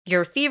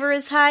Your fever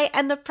is high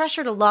and the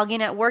pressure to log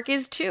in at work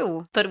is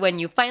too. But when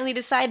you finally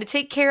decide to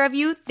take care of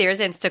you, there's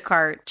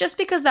Instacart. Just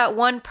because that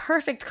one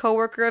perfect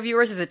coworker of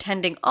yours is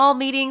attending all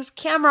meetings,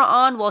 camera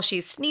on while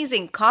she's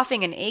sneezing,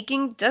 coughing, and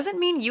aching, doesn't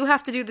mean you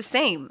have to do the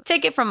same.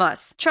 Take it from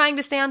us. Trying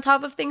to stay on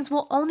top of things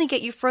will only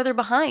get you further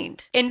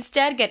behind.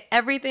 Instead, get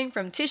everything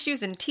from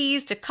tissues and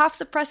teas to cough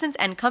suppressants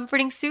and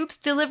comforting soups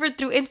delivered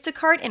through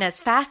Instacart in as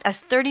fast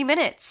as 30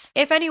 minutes.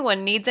 If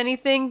anyone needs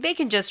anything, they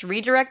can just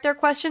redirect their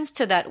questions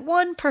to that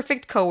one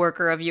perfect coworker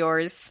of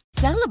yours.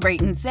 Celebrate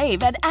and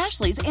save at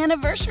Ashley's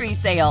Anniversary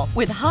Sale.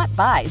 With Hot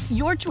Buys,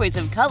 your choice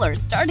of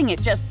colors starting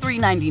at just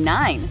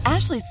 $3.99.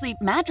 Ashley Sleep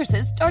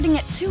mattresses starting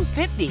at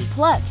 $2.50.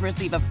 Plus,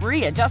 receive a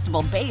free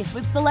adjustable base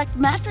with select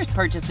mattress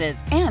purchases.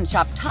 And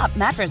shop top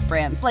mattress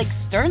brands like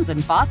Stearns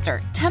 &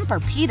 Foster,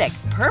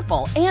 Tempur-Pedic,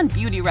 Purple, and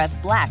Beautyrest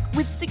Black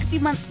with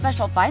 60-month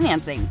special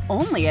financing.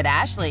 Only at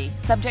Ashley.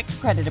 Subject to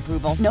credit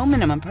approval. No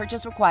minimum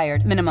purchase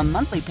required. Minimum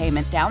monthly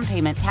payment, down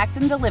payment, tax,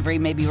 and delivery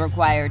may be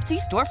required. See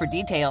store for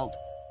details.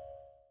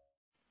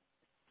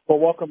 Well,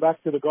 welcome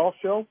back to the Golf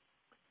Show.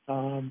 We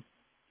want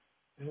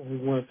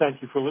to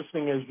thank you for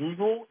listening as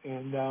usual.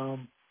 And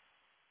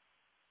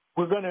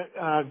we're going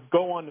to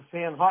go on the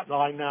fan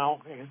hotline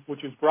now,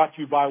 which is brought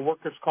to you by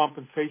Workers'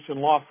 Compensation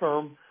Law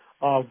Firm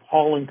of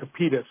Hall and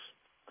Capitas.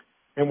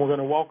 And we're going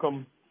to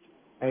welcome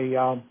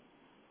a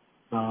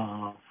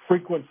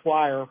frequent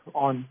flyer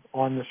on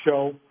the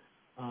show.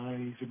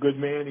 He's a good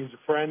man, he's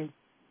a friend,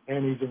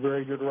 and he's a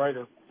very good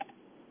writer.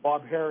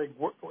 Bob Harig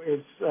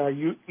is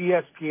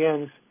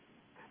ESPN's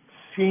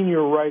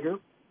senior writer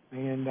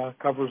and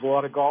covers a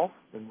lot of golf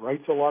and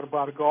writes a lot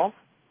about golf.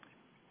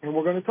 And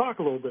we're going to talk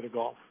a little bit of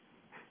golf.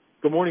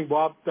 Good morning,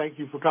 Bob. Thank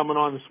you for coming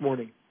on this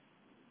morning.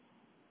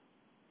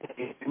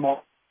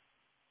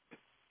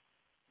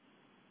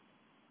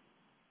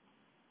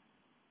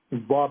 Is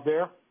Bob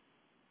there?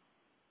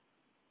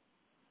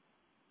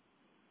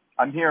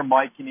 I'm here,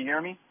 Mike. Can you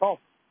hear me? Oh,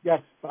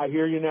 yes, I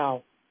hear you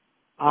now.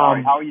 All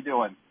right. How are you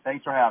doing?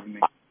 Thanks for having me.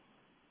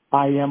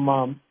 I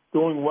am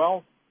doing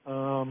well.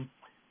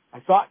 I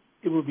thought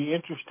it would be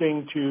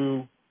interesting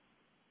to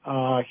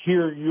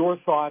hear your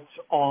thoughts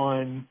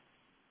on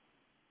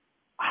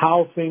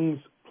how things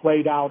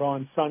played out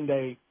on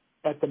Sunday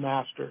at the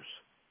Masters.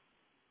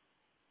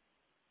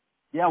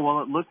 Yeah,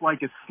 well, it looked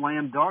like a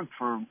slam dunk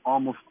for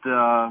almost,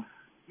 through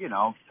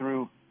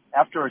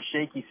after a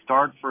shaky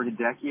start for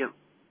Hideki.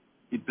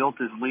 He built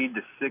his lead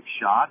to 6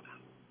 shots,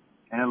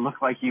 and it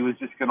looked like he was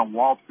just going to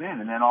waltz in.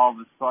 And then all of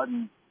a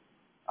sudden,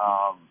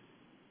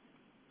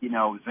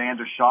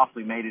 Xander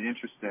Schauffele made it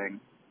interesting,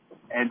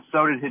 and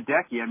so did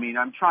Hideki. I mean,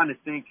 I'm trying to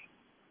think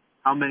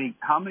how many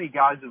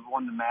guys have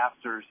won the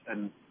Masters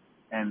and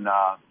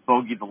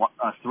bogeyed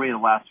 3 of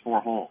the last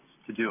 4 holes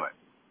to do it.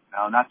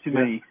 Now, not too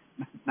many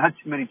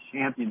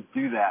champions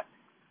do that,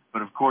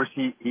 but of course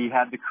he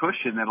had the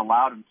cushion that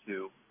allowed him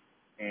to,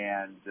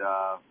 and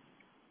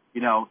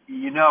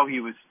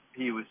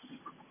he was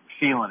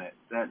feeling it.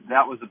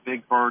 That was a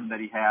big burden that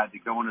he had to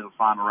go into the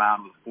final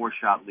round with a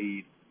 4-shot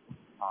lead.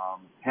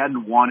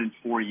 Hadn't won in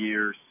 4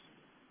 years,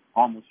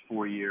 almost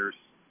 4 years.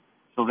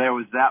 So there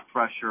was that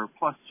pressure,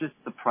 plus just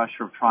the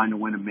pressure of trying to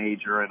win a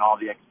major and all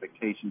the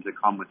expectations that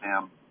come with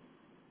him.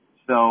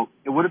 So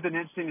it would have been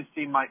interesting to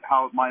see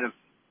how it might have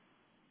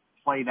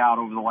played out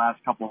over the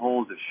last couple of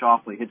holes if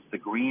Schauffele hits the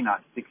green on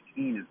 16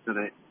 instead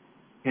of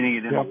hitting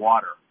it in the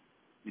water.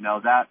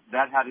 That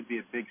had to be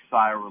a big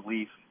sigh of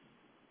relief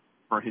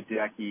for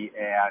Hideki.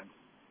 And,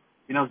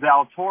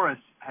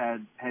 Zalatoris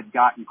had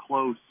gotten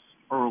close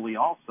early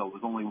also,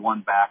 was only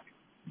 1 back.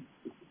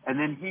 And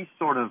then he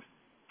sort of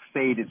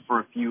faded for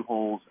a few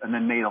holes and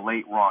then made a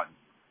late run.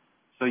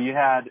 So you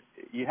had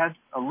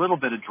a little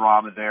bit of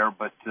drama there,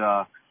 but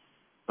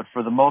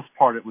for the most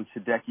part it was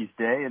Hideki's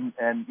day, and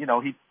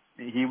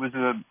he was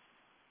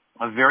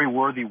a very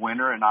worthy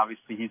winner, and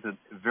obviously he's a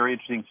very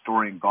interesting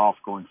story in golf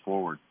going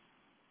forward.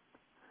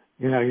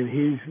 Yeah,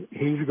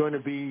 he's going to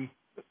be,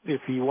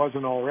 if he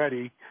wasn't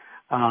already,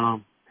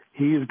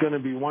 he is going to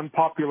be one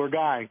popular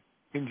guy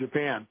in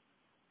Japan.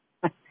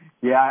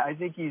 Yeah, I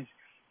think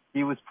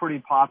he was pretty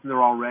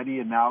popular already,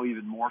 and now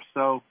even more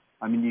so.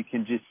 I mean, you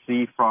can just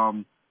see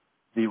from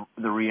the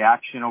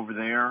reaction over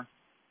there,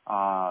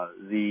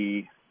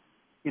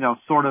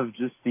 sort of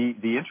just the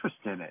interest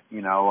in it.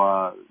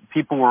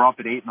 People were up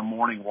at 8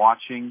 a.m.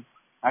 watching.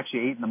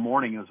 Actually, 8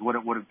 a.m. is what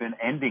it would have been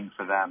ending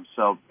for them.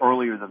 So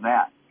earlier than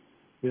that.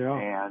 Yeah.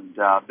 And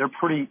they're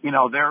pretty.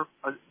 They're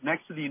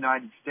next to the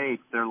United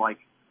States. They're like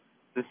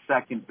the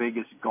second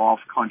biggest golf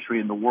country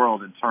in the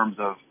world in terms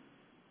of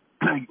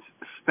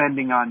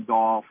spending on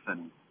golf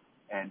and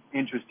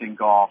interest in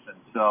golf. And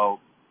so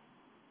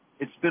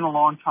it's been a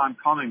long time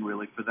coming,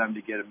 really, for them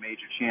to get a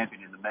major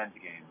champion in the men's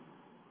game.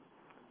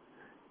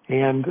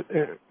 And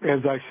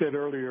as I said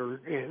earlier,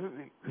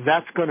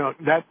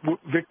 that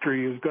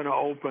victory is going to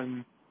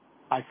open,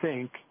 I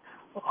think,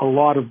 a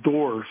lot of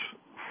doors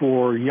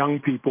for young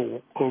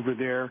people over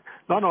there,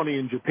 not only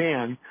in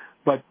Japan,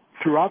 but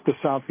throughout the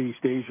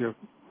Southeast Asia,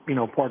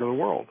 part of the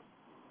world.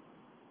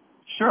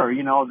 Sure,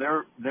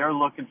 they're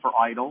looking for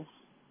idols,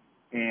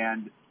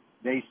 and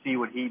they see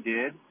what he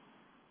did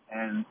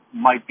and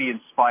might be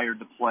inspired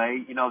to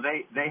play. You know,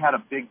 they had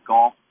a big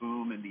golf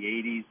boom in the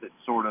 80s that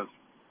sort of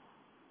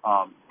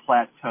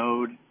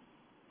plateaued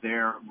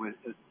there with,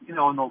 you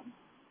know, in the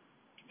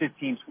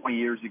 15, 20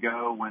 years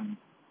ago when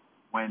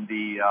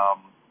the,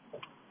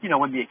 you know,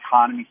 when the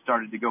economy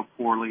started to go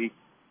poorly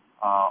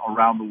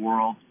around the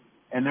world,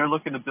 and they're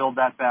looking to build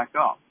that back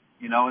up,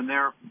 you know, and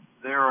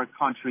they're a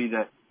country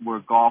where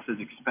golf is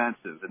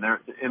expensive, and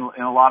they're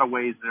in a lot of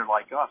ways they're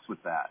like us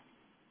with that.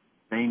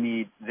 They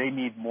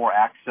need more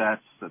access,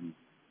 and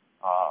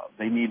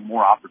they need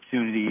more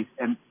opportunities,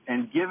 and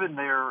given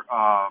their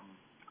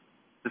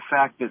the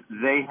fact that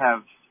they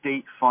have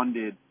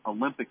state-funded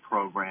Olympic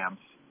programs,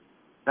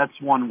 that's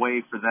one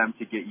way for them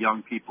to get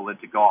young people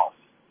into golf,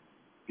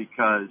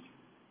 because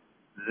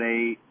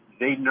they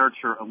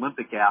nurture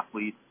Olympic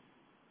athletes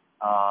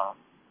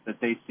that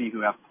they see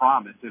who have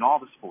promise in all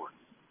the sports.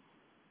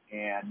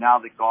 And now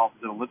that golf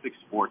is an Olympic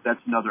sport,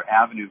 that's another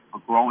avenue for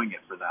growing it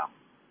for them.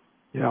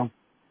 Yeah.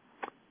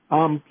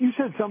 You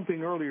said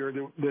something earlier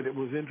that it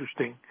was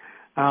interesting.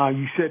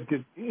 You said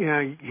that, you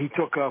know, he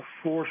took a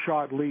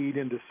 4-shot lead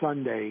into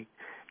Sunday,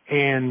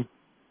 and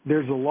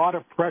there's a lot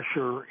of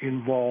pressure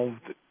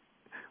involved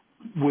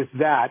with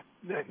that.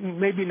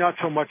 Maybe not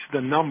so much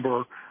the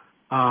number,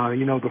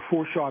 you know, the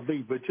 4-shot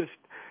lead, but just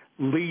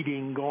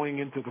leading going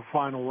into the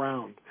final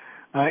round.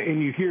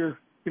 And you hear,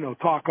 you know,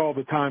 talk all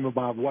the time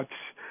about what's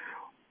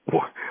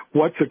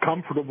a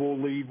comfortable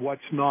lead,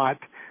 what's not.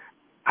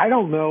 I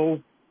don't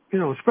know, you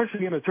know,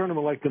 especially in a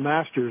tournament like the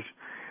Masters,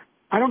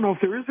 I don't know if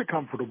there is a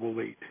comfortable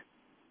lead.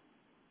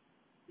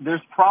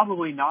 There's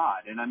probably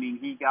not. And, I mean,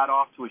 he got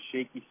off to a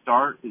shaky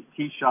start. His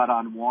tee shot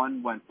on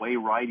 1 went way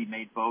right. He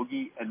made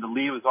bogey, and the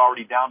lead was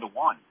already down to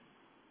 1.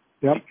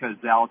 Yep. Because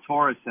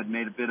Zalatoris had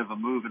made a bit of a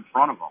move in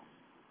front of him.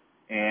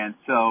 And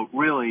so,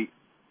 really,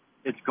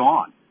 it's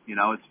gone. You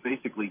know, it's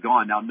basically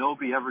gone. Now,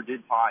 nobody ever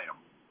did tie him.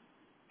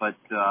 But,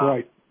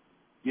 right.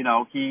 You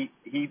know, he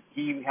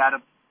had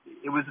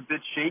it was a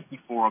bit shaky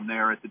for him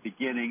there at the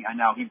beginning. And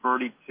now he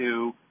birdied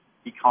 2.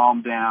 He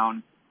calmed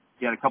down.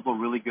 He had a couple of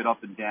really good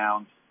up and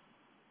downs.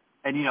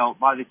 And, you know,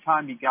 by the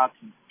time he got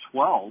to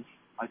 12,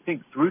 I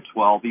think through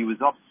 12, he was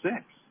up 6.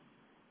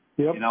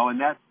 Yep. You know,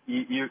 and that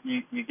you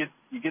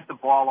get the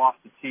ball off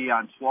the tee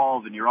on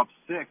 12 and you're up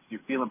 6, you're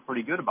feeling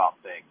pretty good about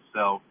things.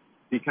 So,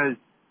 because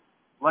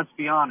let's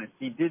be honest,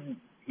 he didn't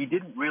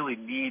really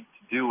need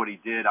to do what he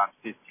did on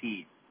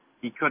 15.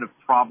 He could have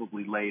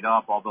probably laid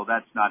up, although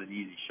that's not an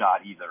easy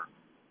shot either.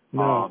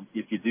 No.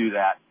 If you do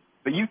that.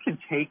 But you can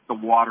take the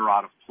water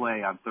out of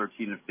play on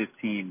 13 and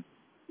 15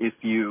 if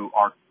you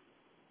are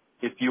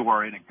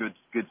in a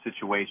good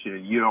situation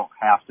and you don't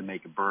have to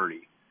make a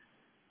birdie.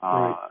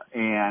 Right.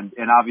 And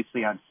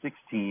obviously on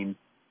 16,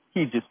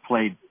 he just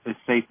played as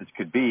safe as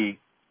could be.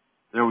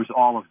 There was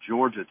all of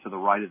Georgia to the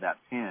right of that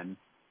pin.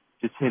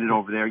 Just hit it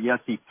over there. Yes,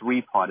 he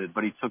 3-putted,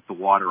 but he took the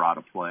water out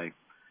of play.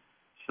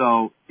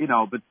 So, you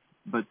know,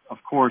 but of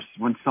course,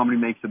 when somebody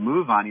makes a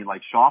move on you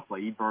like Schauffele,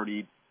 he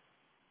birdied,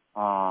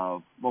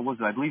 what was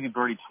it? I believe he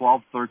birdied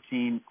 12,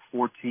 13,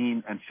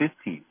 14, and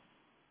 15.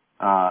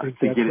 To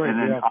get it. Right,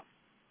 and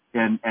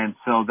then, and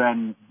so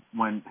then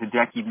when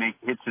Hideki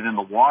hits it in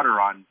the water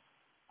on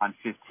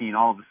 15,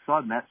 all of a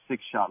sudden that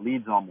 6-shot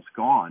lead's almost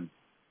gone.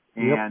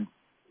 And,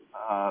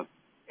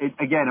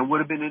 again, it would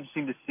have been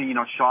interesting to see, you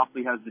know,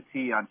 Schauffele has the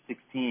tee on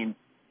 16,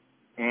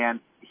 and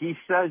he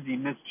says he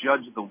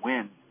misjudged the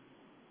wind,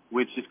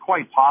 which is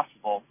quite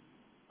possible,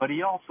 but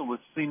he also was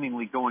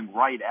seemingly going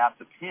right at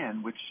the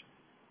pin, which,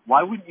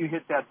 why wouldn't you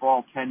hit that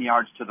ball 10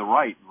 yards to the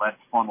right and let it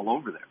funnel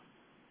over there?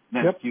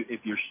 Then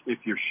if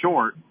you're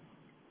short,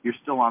 you're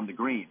still on the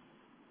green.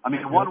 I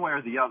mean, one way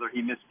or the other,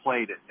 he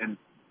misplayed it, and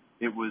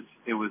it was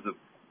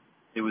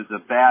a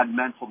bad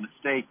mental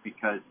mistake,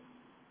 because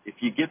if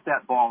you get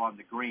that ball on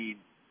the green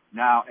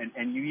now,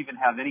 and you even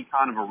have any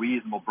kind of a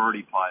reasonable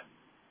birdie putt,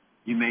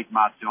 you make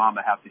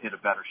Matsuyama have to hit a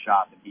better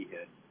shot than he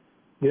hit.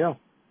 Yeah.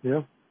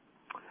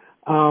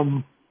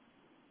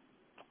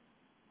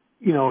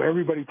 You know,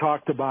 everybody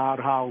talked about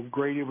how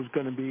great it was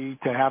going to be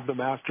to have the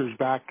Masters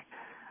back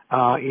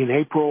in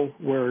April,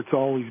 where it's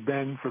always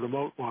been for the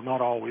most, well,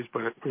 not always,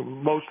 but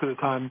most of the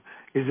time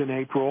is in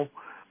April.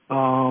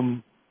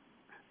 And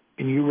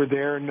you were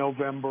there in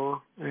November,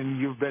 and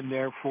you've been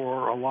there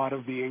for a lot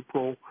of the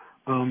April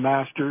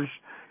Masters.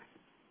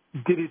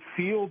 Did it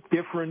feel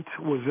different?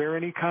 Was there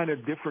any kind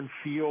of different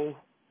feel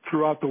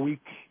throughout the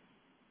week?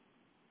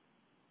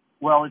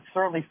 Well, it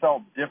certainly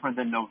felt different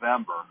than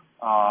November.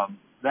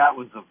 That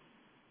was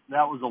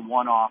a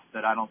one-off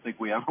that I don't think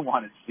we ever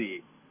want to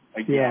see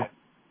again. Yeah.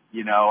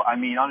 You know, I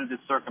mean, under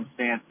the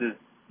circumstances,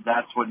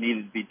 that's what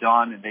needed to be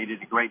done, and they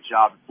did a great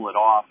job to pull it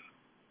off.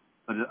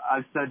 But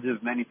I've said to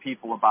many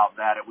people about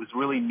that, it was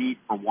really neat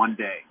for one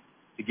day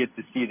to get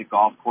to see the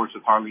golf course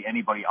with hardly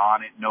anybody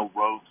on it, no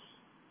ropes,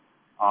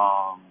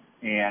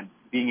 and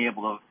being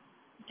able to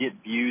get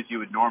views you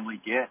would normally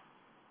get.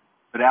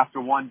 But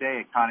after one day,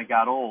 it kind of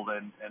got old,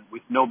 and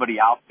with nobody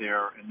out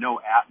there and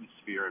no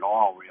atmosphere at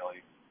all,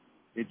 really,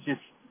 it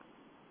just,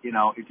 you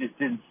know, it just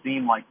didn't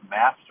seem like the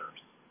Masters.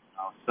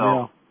 So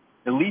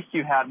least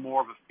you had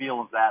more of a feel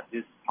of that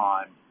this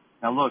time.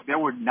 Now, look, there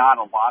were not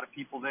a lot of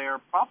people there,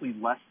 probably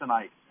less than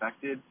I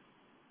expected.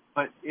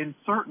 But in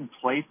certain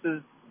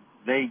places,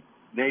 they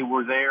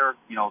were there,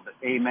 you know, the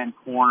Amen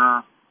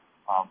Corner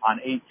on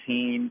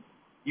 18.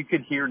 You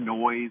could hear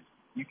noise.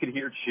 You could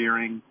hear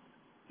cheering,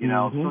 you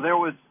know. Mm-hmm. So there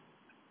was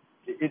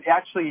 –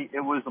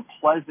 it was a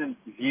pleasant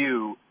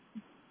view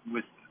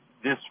with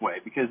this way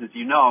because, as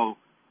you know,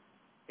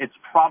 it's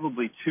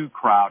probably too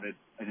crowded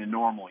in a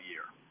normal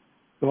year.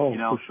 Oh, you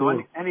know, for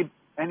sure. So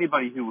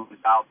anybody who was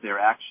out there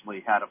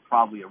actually had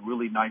probably a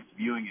really nice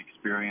viewing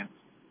experience,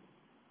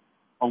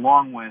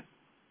 along with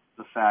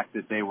the fact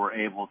that they were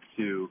able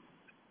to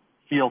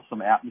feel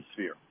some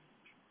atmosphere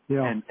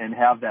and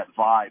have that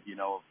vibe, you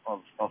know,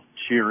 of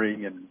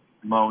cheering and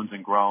moans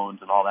and groans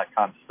and all that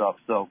kind of stuff.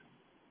 So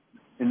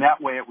in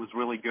that way, it was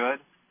really good.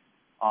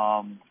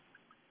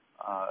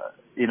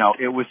 You know,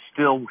 it was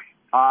still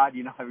odd.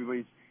 You know,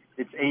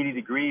 it's 80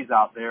 degrees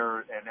out there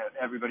and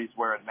everybody's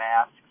wearing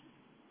masks.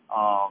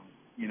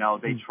 You know,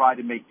 they try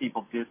to make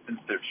people distance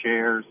their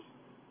chairs.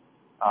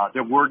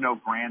 There were no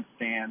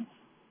grandstands.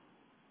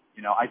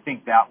 You know, I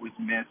think that was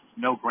missed.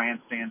 No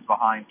grandstands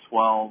behind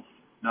 12,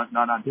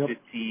 none on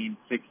 15,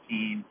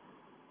 16.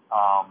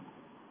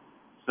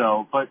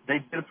 But they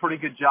did a pretty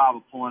good job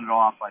of pulling it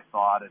off, I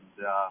thought. And,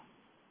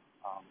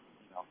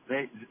 you know,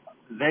 they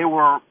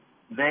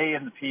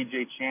and the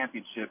PGA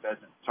Championship, as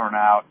it turned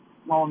out,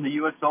 well, in the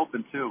U.S.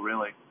 Open too,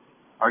 really,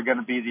 are going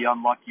to be the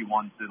unlucky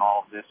ones in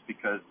all of this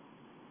because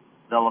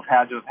they'll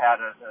have had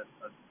a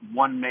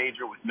one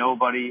major with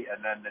nobody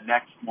and then the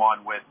next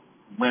one with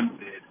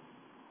limited.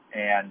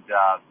 And,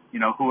 you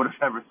know, who would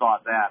have ever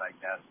thought that, I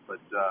guess. But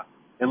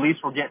at least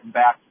we're getting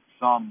back to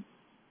some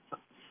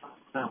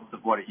sense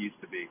of what it used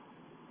to be.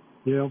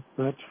 Yeah,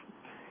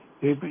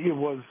 it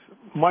was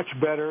much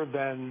better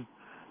than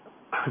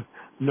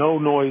no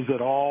noise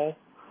at all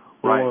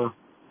or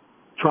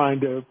trying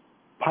to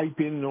pipe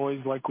in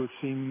noise like we've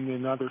seen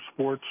in other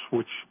sports,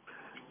 which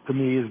to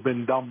me has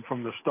been dumb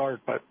from the start.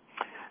 But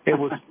it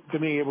was, to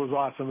me, it was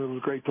awesome. It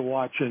was great to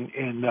watch,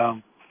 and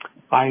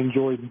I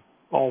enjoyed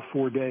all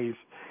 4 days.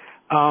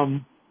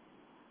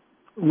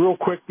 Real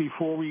quick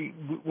before we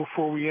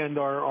end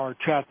our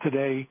chat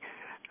today,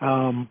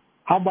 how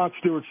about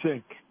Stewart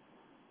Cink?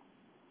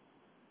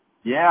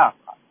 Yeah,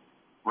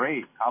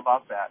 great. How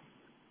about that?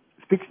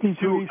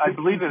 63, I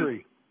believe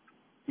it.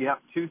 Yeah,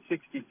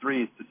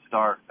 263 is to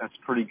start. That's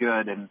pretty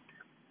good. And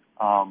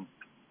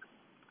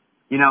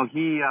you know,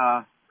 he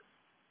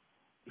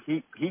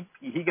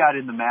got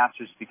in the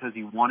Masters because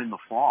he won in the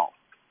fall.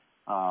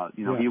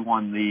 You know, he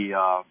won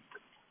the.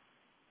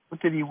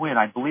 What did he win?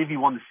 I believe he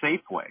won the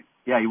Safeway.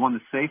 Yeah, he won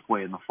the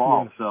Safeway in the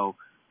fall. Yeah. So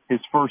his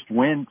first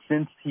win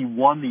since he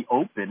won the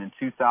Open in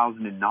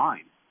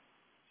 2009.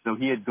 So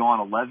he had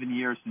gone 11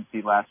 years since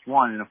he last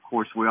won. And, of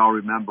course, we all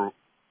remember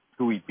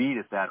who he beat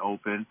at that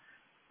Open.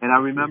 And I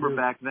remember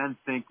back then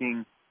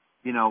thinking,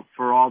 you know,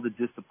 for all the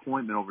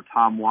disappointment over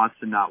Tom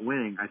Watson not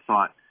winning, I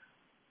thought,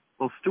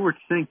 well, Stewart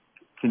Cink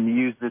can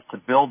use this to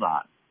build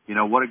on. You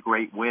know, what a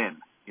great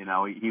win. You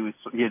know, he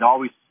had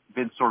always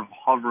been sort of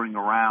hovering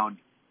around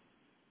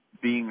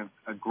being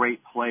a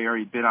great player.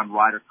 He'd been on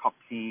Ryder Cup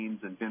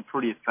teams and been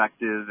pretty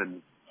effective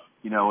and,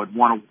 you know, had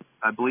won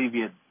I believe he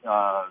had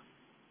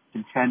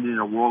contended in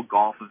a World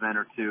Golf event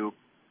or two.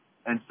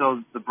 And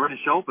so the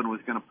British Open was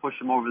going to push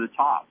him over the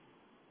top.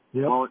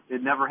 Yep. Well,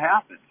 it never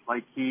happened.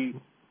 Like he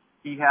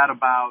had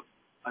about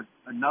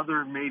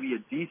another maybe a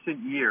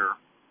decent year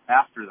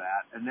after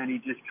that, and then he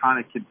just kind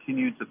of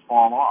continued to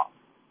fall off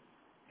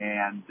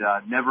and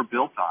never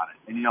built on it.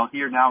 And, you know,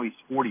 here now he's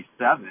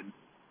 47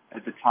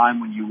 at the time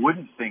when you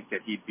wouldn't think that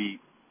he'd be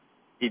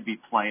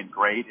playing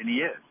great, and he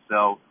is.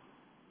 So,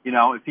 you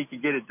know, if he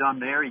could get it done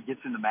there, he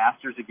gets in the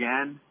Masters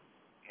again,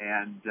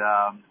 and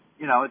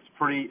you know, it's a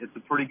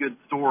pretty good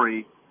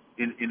story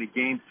in a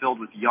game filled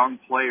with young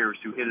players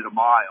who hit it a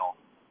mile.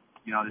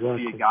 You know, to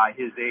see a guy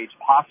his age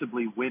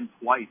possibly win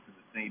twice in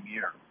the same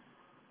year.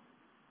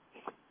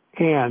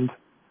 And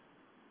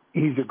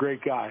he's a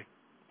great guy.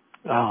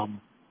 And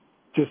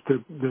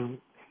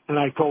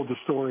I told the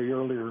story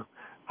earlier.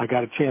 I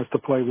got a chance to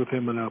play with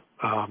him in a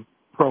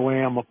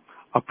Pro-Am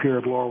up here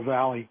at Laurel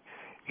Valley,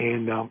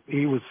 and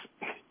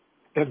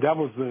that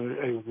was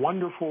a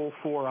wonderful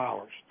 4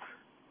 hours.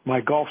 My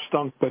golf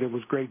stunk, but it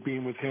was great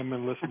being with him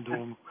and listening to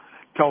him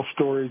tell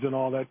stories and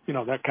all that, you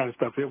know, that kind of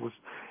stuff.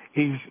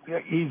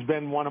 He's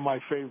been one of my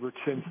favorites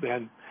since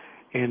then,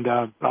 and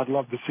I'd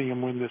love to see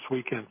him win this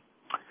weekend.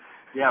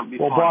 Yeah, it'd be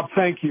well, fun. Bob,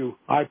 thank you.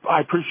 I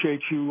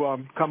appreciate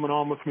you coming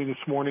on with me this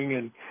morning,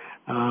 and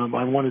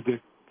I wanted to,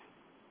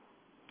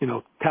 you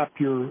know, tap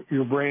your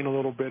brain a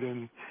little bit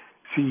and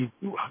see,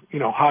 you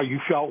know, how you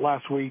felt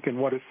last week and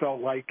what it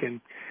felt like. And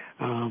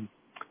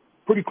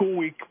pretty cool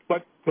week,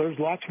 but there's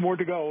lots more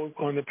to go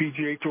on the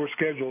PGA Tour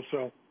schedule.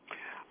 So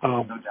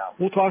no doubt.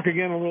 We'll talk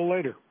again a little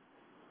later.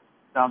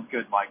 Sounds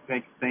good, Mike.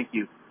 Thank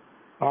you.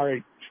 All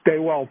right. Stay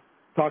well.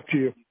 Talk to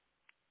you.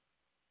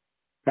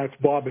 That's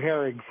Bob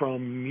Harig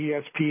from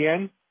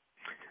ESPN.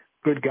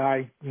 Good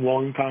guy,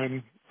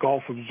 longtime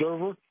golf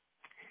observer.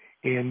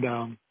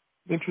 And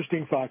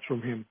interesting thoughts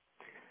from him.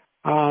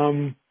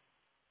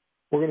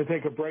 We're going to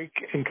take a break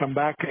and come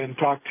back and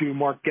talk to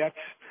Mark Getz,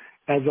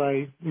 as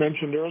I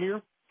mentioned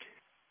earlier.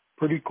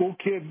 Pretty cool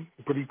kid.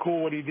 Pretty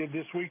cool what he did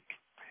this week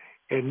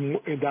and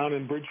down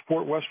in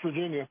Bridgeport, West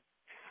Virginia.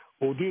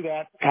 We'll do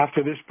that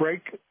after this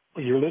break.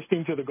 You're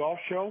listening to The Golf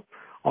Show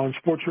on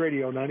Sports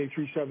Radio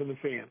 93.7 The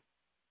Fan.